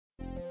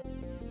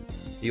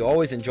You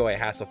always enjoy a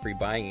hassle-free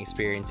buying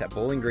experience at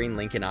Bowling Green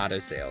Lincoln Auto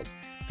Sales.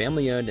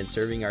 Family-owned and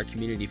serving our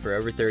community for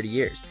over 30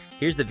 years.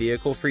 Here's the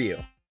vehicle for you.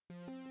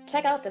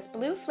 Check out this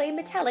blue flame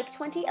metallic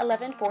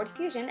 2011 Ford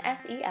Fusion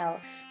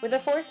SEL with a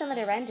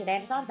 4-cylinder engine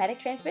and an automatic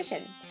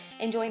transmission.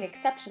 Enjoy an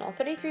exceptional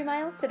 33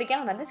 miles to the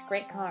gallon on this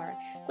great car.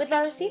 With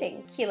leather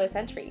seating, keyless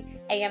entry,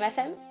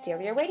 AM/FM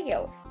stereo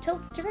radio,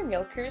 tilt steering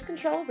wheel, cruise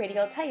control,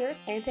 radial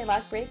tires,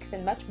 anti-lock brakes,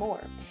 and much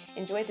more.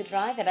 Enjoy the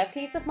drive and have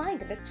peace of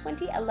mind in this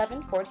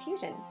 2011 Ford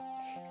Fusion.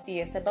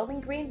 See us at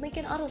Bowling Green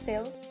Lincoln Auto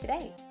Sales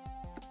today.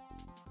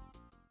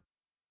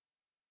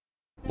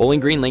 Bowling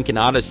Green Lincoln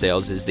Auto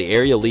Sales is the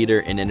area leader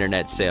in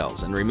internet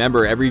sales. And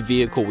remember, every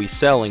vehicle we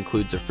sell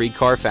includes a free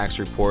Carfax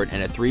report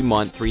and a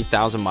 3-month,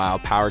 3,000-mile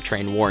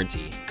powertrain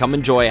warranty. Come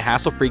enjoy a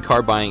hassle-free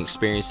car buying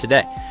experience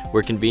today.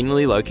 We're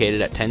conveniently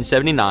located at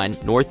 1079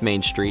 North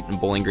Main Street in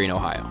Bowling Green,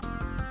 Ohio.